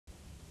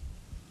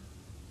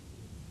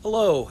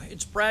Hello,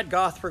 it's Brad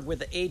Gothberg with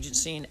the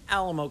agency in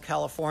Alamo,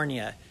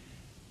 California.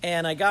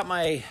 And I got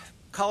my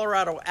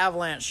Colorado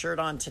Avalanche shirt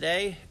on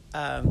today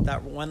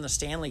that won the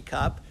Stanley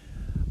Cup.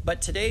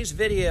 But today's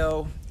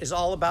video is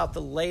all about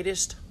the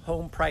latest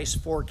home price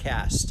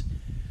forecast.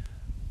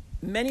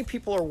 Many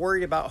people are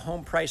worried about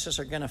home prices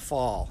are going to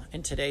fall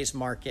in today's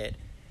market.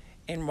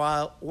 And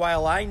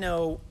while I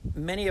know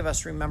many of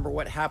us remember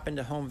what happened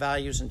to home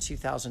values in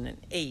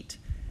 2008,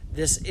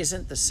 this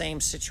isn't the same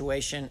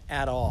situation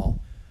at all.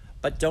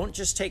 But don't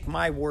just take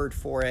my word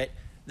for it.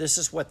 This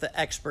is what the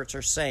experts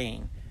are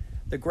saying.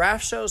 The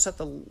graph shows that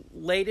the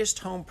latest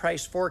home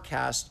price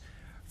forecast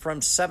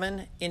from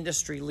 7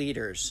 industry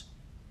leaders.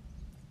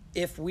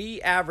 If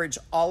we average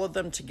all of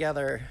them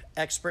together,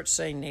 experts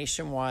say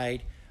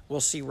nationwide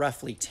we'll see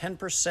roughly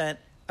 10%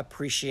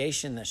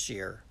 appreciation this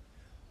year.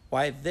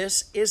 Why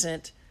this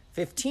isn't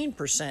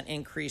 15%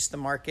 increase the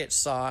market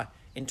saw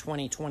in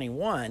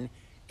 2021,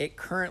 it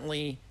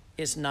currently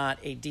is not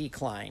a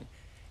decline.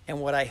 And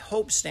what I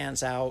hope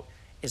stands out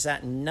is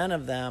that none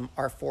of them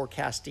are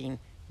forecasting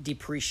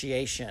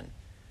depreciation.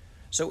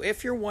 So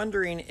if you're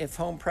wondering if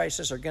home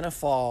prices are going to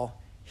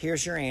fall,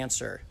 here's your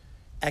answer.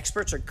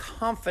 Experts are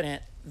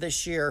confident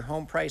this year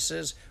home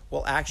prices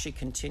will actually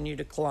continue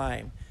to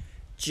climb,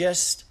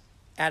 just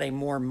at a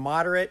more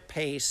moderate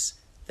pace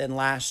than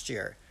last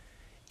year.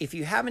 If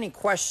you have any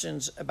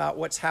questions about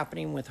what's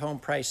happening with home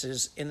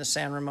prices in the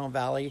San Ramon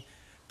Valley,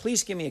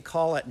 please give me a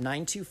call at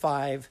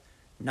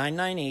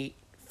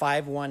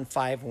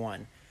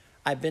 925-998-5151.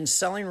 I've been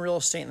selling real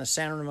estate in the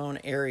San Ramon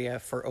area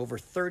for over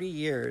 30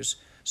 years,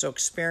 so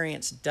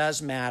experience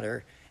does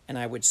matter, and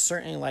I would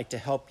certainly like to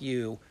help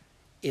you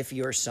if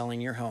you're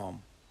selling your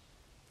home.